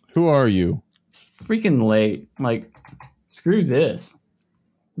 Who are you? Freaking late. Like, screw this.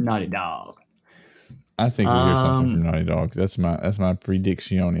 Naughty Dog. I think we'll hear something from Naughty Dog. That's my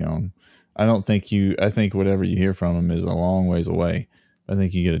prediction. I think whatever you hear from them is a long ways away. I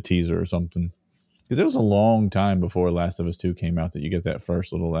think you get a teaser or something. Because it was a long time before Last of Us 2 came out that you get that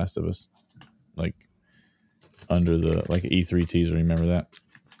first little Last of Us, like, under the, like, E3 teaser. Remember that?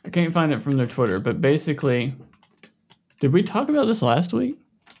 I can't find it from their Twitter, but basically, did we talk about this last week?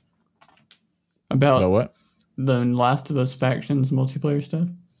 About what? The Last of Us Factions multiplayer stuff?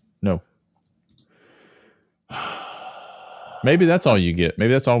 No. Maybe that's all you get.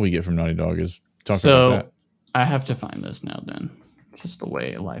 Maybe that's all we get from Naughty Dog is talking about that. I have to find this now then. Just the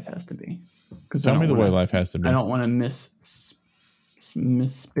way life has to be. Tell me the way life has to be. I don't want to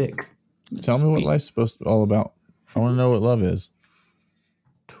misspeak. Tell me what life's supposed to be all about. I want to know what love is.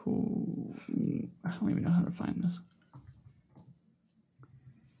 I don't even know how to find this.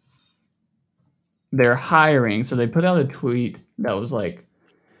 They're hiring. So they put out a tweet that was like,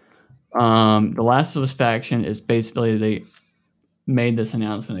 the Last of Us faction is basically, they made this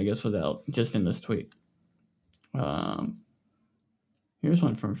announcement, I guess, without just in this tweet. Here's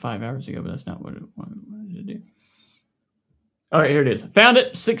one from 5 hours ago, but that's not what did it do. All right, here it is. Found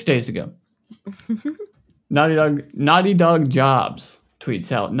it 6 days ago. Naughty Dog Jobs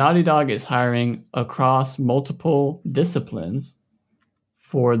tweets out, Naughty Dog is hiring across multiple disciplines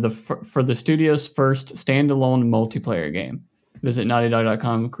for the studio's first standalone multiplayer game. Visit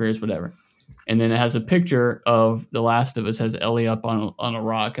naughtydog.com, careers, whatever. And then it has a picture of The Last of Us, has Ellie up on a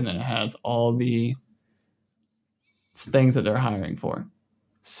rock, and then it has all the things that they're hiring for.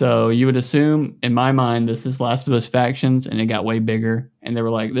 So you would assume, in my mind, this is Last of Us Factions, and it got way bigger. And they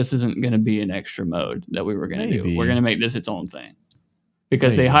were like, this isn't going to be an extra mode that we were going to do. We're going to make this its own thing.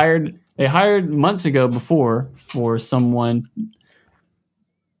 Because they hired months ago before for someone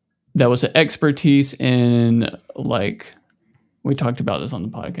that was an expertise in, like, we talked about this on the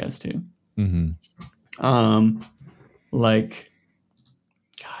podcast too. Mm-hmm. Like,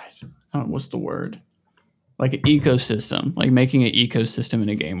 gosh, I don't know, what's the word? Like an ecosystem, like making an ecosystem in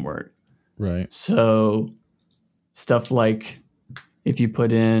a game work. Right. So stuff like if you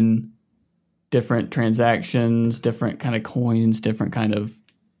put in different transactions, different kind of coins, different kind of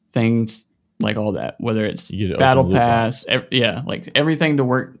things, like all that, whether it's battle pass, like everything to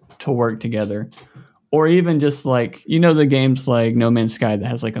work together. Or even just like, the games like No Man's Sky that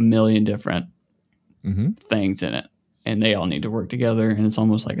has like a million different things in it, and they all need to work together, and it's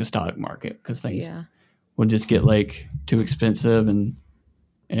almost like a stock market because things will just get like too expensive and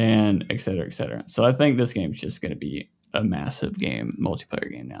et cetera, et cetera. So I think this game's just going to be a massive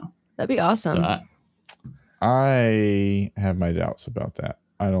multiplayer game now. That'd be awesome. So I have my doubts about that.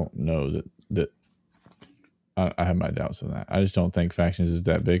 I don't know that I have my doubts on that. I just don't think Factions is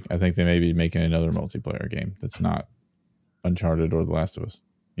that big. I think they may be making another multiplayer game that's not Uncharted or The Last of Us.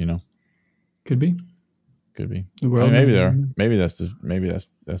 Could be. Maybe they are. Maybe that's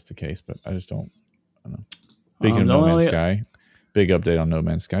the case. But I just don't. I don't know. Speaking of No Man's Sky, big update on No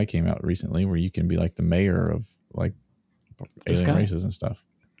Man's Sky came out recently, where you can be like the mayor of like alien races and stuff.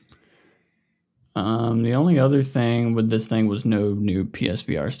 The only other thing with this thing was no new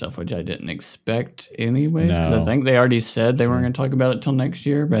PSVR stuff, which I didn't expect anyways, because I think they already said they weren't going to talk about it till next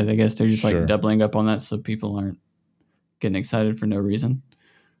year, but I guess they're just like doubling up on that so people aren't getting excited for no reason.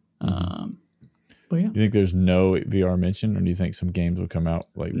 But yeah. You think there's no VR mention, or do you think some games will come out,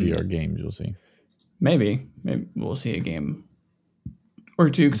 like VR games you'll see? Maybe we'll see a game or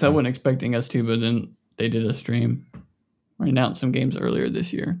two, because I wasn't expecting us to, but then they did a stream. I announced some games earlier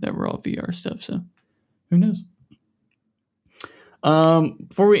this year that were all VR stuff, so who knows?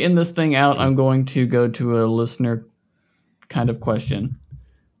 Before we end this thing out, I'm going to go to a listener kind of question.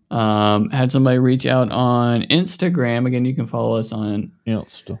 Had somebody reach out on Instagram. Again, you can follow us on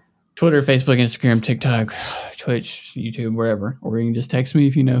Twitter, Facebook, Instagram, TikTok, Twitch, YouTube, wherever. Or you can just text me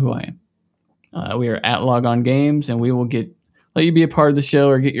if you know who I am. We are at Log On Games, and we will let you be a part of the show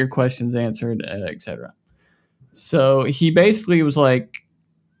or get your questions answered, etc. So he basically was like,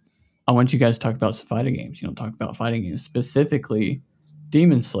 I want you guys to talk about some fighting games. You don't talk about fighting games, specifically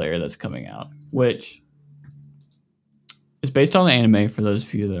Demon Slayer that's coming out, which is based on the anime for those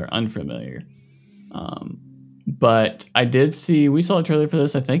of you that are unfamiliar. But I did see, we saw a trailer for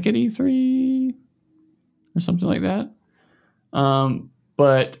this, I think at E3 or something like that.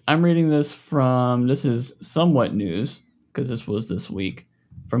 But I'm reading this is somewhat news because this was this week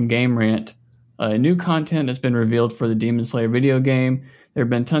from Game Rant. New content has been revealed for the Demon Slayer video game. There have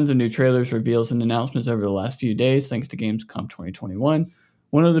been tons of new trailers, reveals, and announcements over the last few days, thanks to Gamescom 2021.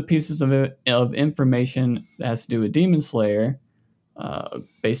 One of the pieces of information that has to do with Demon Slayer,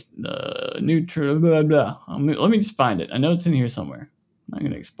 based new blah blah. Let me just find it. I know it's in here somewhere. I'm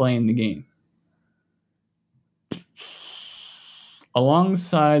going to explain the game.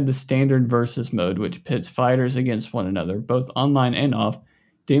 Alongside the standard versus mode, which pits fighters against one another, both online and off,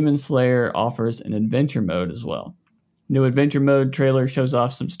 Demon Slayer offers an adventure mode as well. New adventure mode trailer shows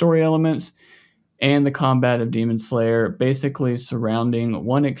off some story elements and the combat of Demon Slayer, basically surrounding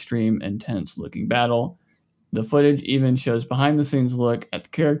one extreme, intense-looking battle. The footage even shows behind-the-scenes look at the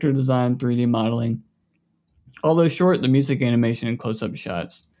character design, 3D modeling. Although short, the music, animation, and close-up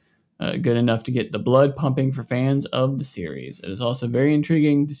shots good enough to get the blood pumping for fans of the series. It is also very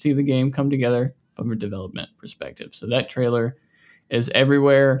intriguing to see the game come together from a development perspective. So that trailer is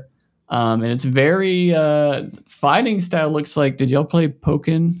everywhere. And it's very fighting style. Looks like, did y'all play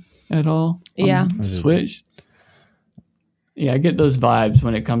Pokken at all? Yeah. Switch. Yeah, I get those vibes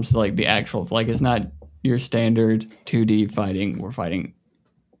when it comes to like the actual, like it's not your standard 2D fighting. We're fighting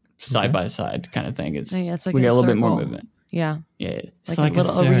side by side kind of thing. It's like we a got a little bit circle. more movement. Yeah. Yeah, it's like a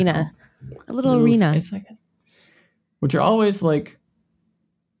little arena. A little arena. It's like which are always like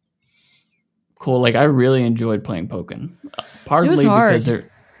cool. Like I really enjoyed playing Pokken. Partly it was hard. Because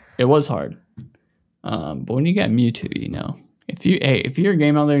it was hard. But when you got Mewtwo, you know, if you're a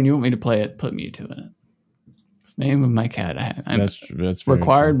game out there and you want me to play it, put Mewtwo in it. It's the name of my cat. I'm that's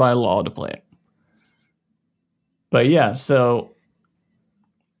required by law to play it. But yeah, so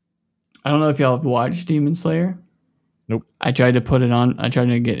I don't know if y'all have watched Demon Slayer. Nope. I tried to put it on. I tried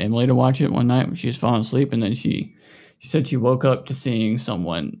to get Emily to watch it one night when she was falling asleep, and then she said she woke up to seeing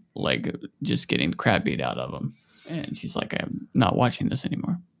someone like just getting the crap beat out of them, and she's like, "I'm not watching this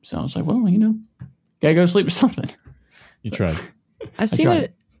anymore." So I was like, "Well, you know, gotta go to sleep or something." You tried. I've seen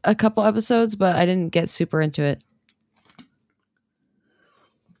it a couple episodes, but I didn't get super into it.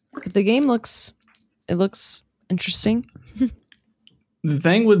 But the game looks interesting. The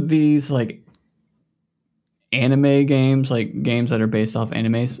thing with these like anime games, like games that are based off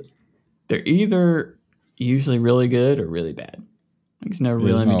animes, they're either usually really good or really bad. Like, there's never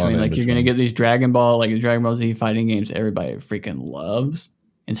really in between. Like you're gonna get these Dragon Ball Z fighting games everybody freaking loves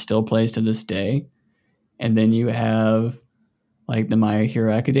and still plays to this day, and then you have like the My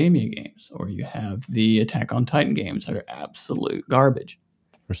Hero Academia games, or you have the Attack on Titan games that are absolute garbage.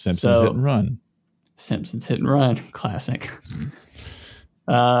 Or Simpsons Hit and Run. Simpsons Hit and Run, classic.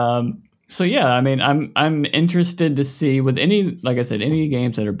 So yeah, I mean, I'm interested to see with any, like I said, any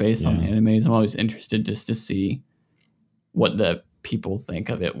games that are based on animes. I'm always interested just to see what the people think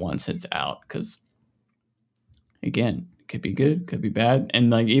of it once it's out, because again, it could be good, could be bad, and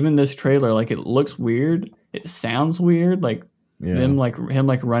like even this trailer, like it looks weird, it sounds weird, like him like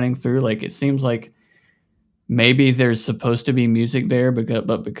running through, like it seems like maybe there's supposed to be music there,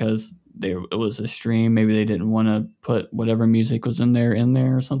 because it was a stream, maybe they didn't want to put whatever music was in there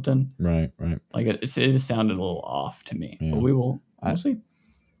or something. Right. Like it just sounded a little off to me. Yeah. But we'll see.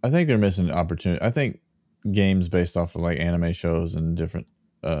 I think they're missing an opportunity. I think games based off of like anime shows and different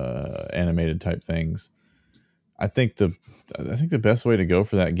animated type things. I think the best way to go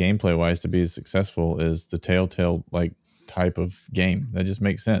for that gameplay wise to be successful is the Telltale like type of game. That just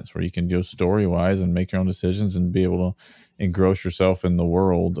makes sense, where you can go story wise and make your own decisions and be able to engross yourself in the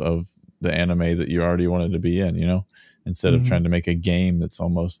world of the anime that you already wanted to be in, you know, instead of trying to make a game that's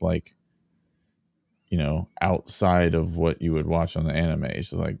almost like, you know, outside of what you would watch on the anime.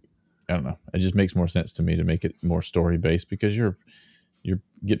 It's like, I don't know. It just makes more sense to me to make it more story based, because you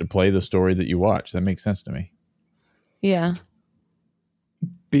get to play the story that you watch. That makes sense to me. Yeah.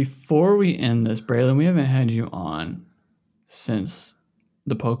 Before we end this, Braelyn, we haven't had you on since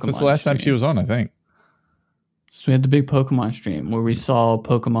the Pokemon. Since the last time she was on, I think. So we had the big Pokemon stream where we saw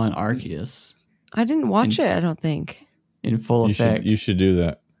Pokemon Arceus. I didn't watch it, I don't think. In full effect. You should do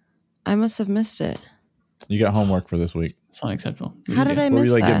that. I must have missed it. You got homework for this week. It's unacceptable. How did I miss that? Were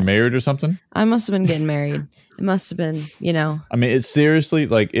you like getting married or something? I must have been getting married. It must have been, you know. I mean, it's seriously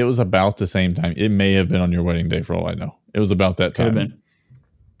like it was about the same time. It may have been on your wedding day for all I know. It was about that time.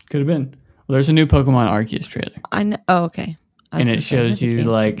 Could have been. Well, there's a new Pokemon Arceus trailer. I know. Oh, okay. And it shows you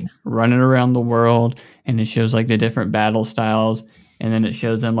like running around the world, and it shows like the different battle styles, and then it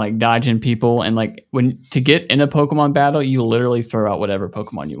shows them like dodging people, and like to get in a Pokemon battle, you literally throw out whatever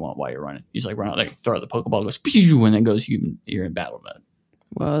Pokemon you want while you're running. You just like run out, like throw out the Pokeball, goes and then goes you're in battle mode.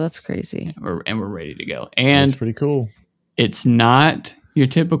 Whoa, that's crazy. And we're ready to go. And it's pretty cool. It's not your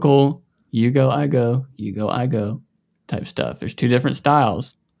typical you go I go type stuff. There's 2 different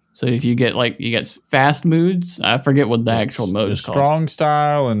styles. So if you get fast moods, I forget what the actual mode is called. Strong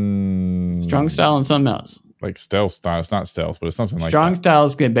style and something else. Like stealth style. It's not stealth, but it's something like that. Strong style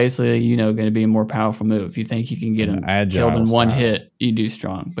is basically, going to be a more powerful move. If you think you can get them killed in one hit, you do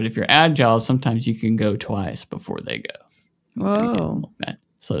strong. But if you're agile, sometimes you can go twice before they go. Whoa.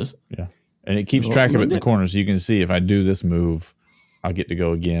 So yeah. And it keeps track of it in the corner, so you can see if I do this move, I'll get to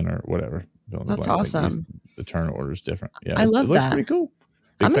go again or whatever. That's awesome. Like the turn order is different. Yeah, I love it looks that. pretty cool.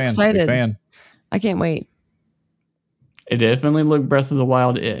 I'm excited. Big fan. I can't wait. It definitely looked Breath of the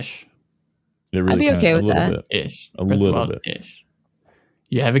Wild-ish. It really I'd be okay with that. Ish. A little bit. Ish.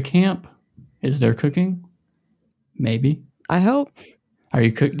 You have a camp. Is there cooking? Maybe. I hope.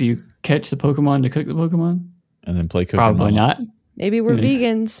 Do you catch the Pokemon to cook the Pokemon? And then play cooking? Probably not. Maybe we're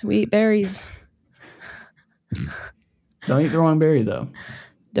vegans. We eat berries. Don't eat the wrong berry, though.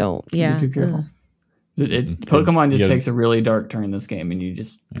 Don't. Yeah. Be too careful. Pokemon just takes a really dark turn in this game, and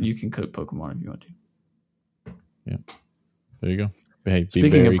you can cook Pokemon if you want to. Yeah. There you go. Hey, be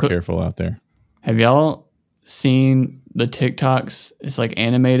very careful out there. Have y'all seen the TikToks? It's like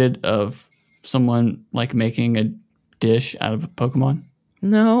animated of someone like making a dish out of a Pokemon.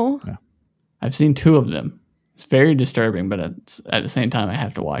 No. I've seen 2 of them. It's very disturbing, but at the same time, I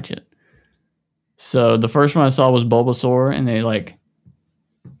have to watch it. So the first one I saw was Bulbasaur, and they like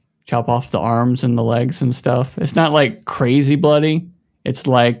chop off the arms and the legs and stuff. It's not like crazy bloody. It's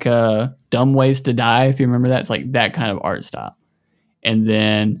like Dumb Ways to Die, if you remember that. It's like that kind of art style. And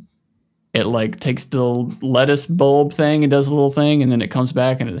then it like takes the lettuce bulb thing and does a little thing, and then it comes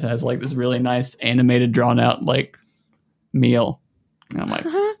back and it has like this really nice animated, drawn out like meal. And I'm like,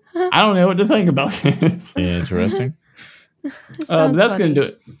 I don't know what to think about this. Interesting. That's going to do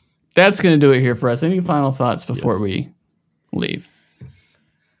it. That's going to do it here for us. Any final thoughts before we leave?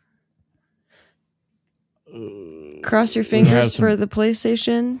 Cross your fingers for the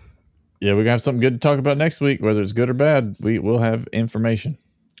PlayStation. Yeah, we're going to have something good to talk about next week. Whether it's good or bad, we'll have information.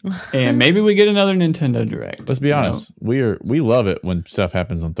 And maybe we get another Nintendo Direct. Let's be honest. We love it when stuff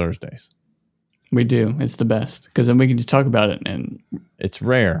happens on Thursdays. We do. It's the best because then we can just talk about it, and it's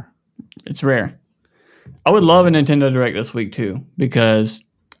rare. It's rare. I would love a Nintendo Direct this week too, because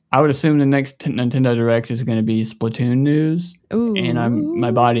I would assume the next Nintendo Direct is going to be Splatoon news. Ooh. And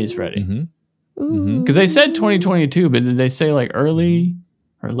my body is ready. Mm-hmm. Because they said 2022, but did they say like early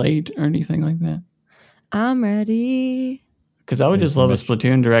or late or anything like that? I'm ready. Because I would just love a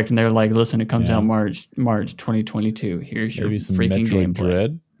Splatoon Direct, and they're like, listen, it comes out March 2022. Here's your freaking gameplay.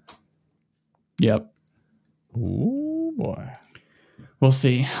 Dread. Yep. Ooh, boy. We'll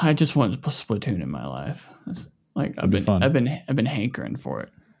see. I just want Splatoon in my life. Like I've been hankering for it.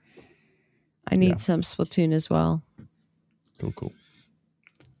 I need some Splatoon as well. Cool.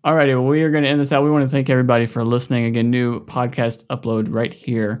 Alrighty, well, we are going to end this out. We want to thank everybody for listening. Again, new podcast upload right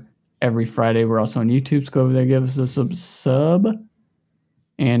here every Friday. We're also on YouTube, so go over there, give us a sub.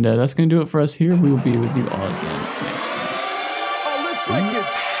 And that's going to do it for us here. We will be with you all again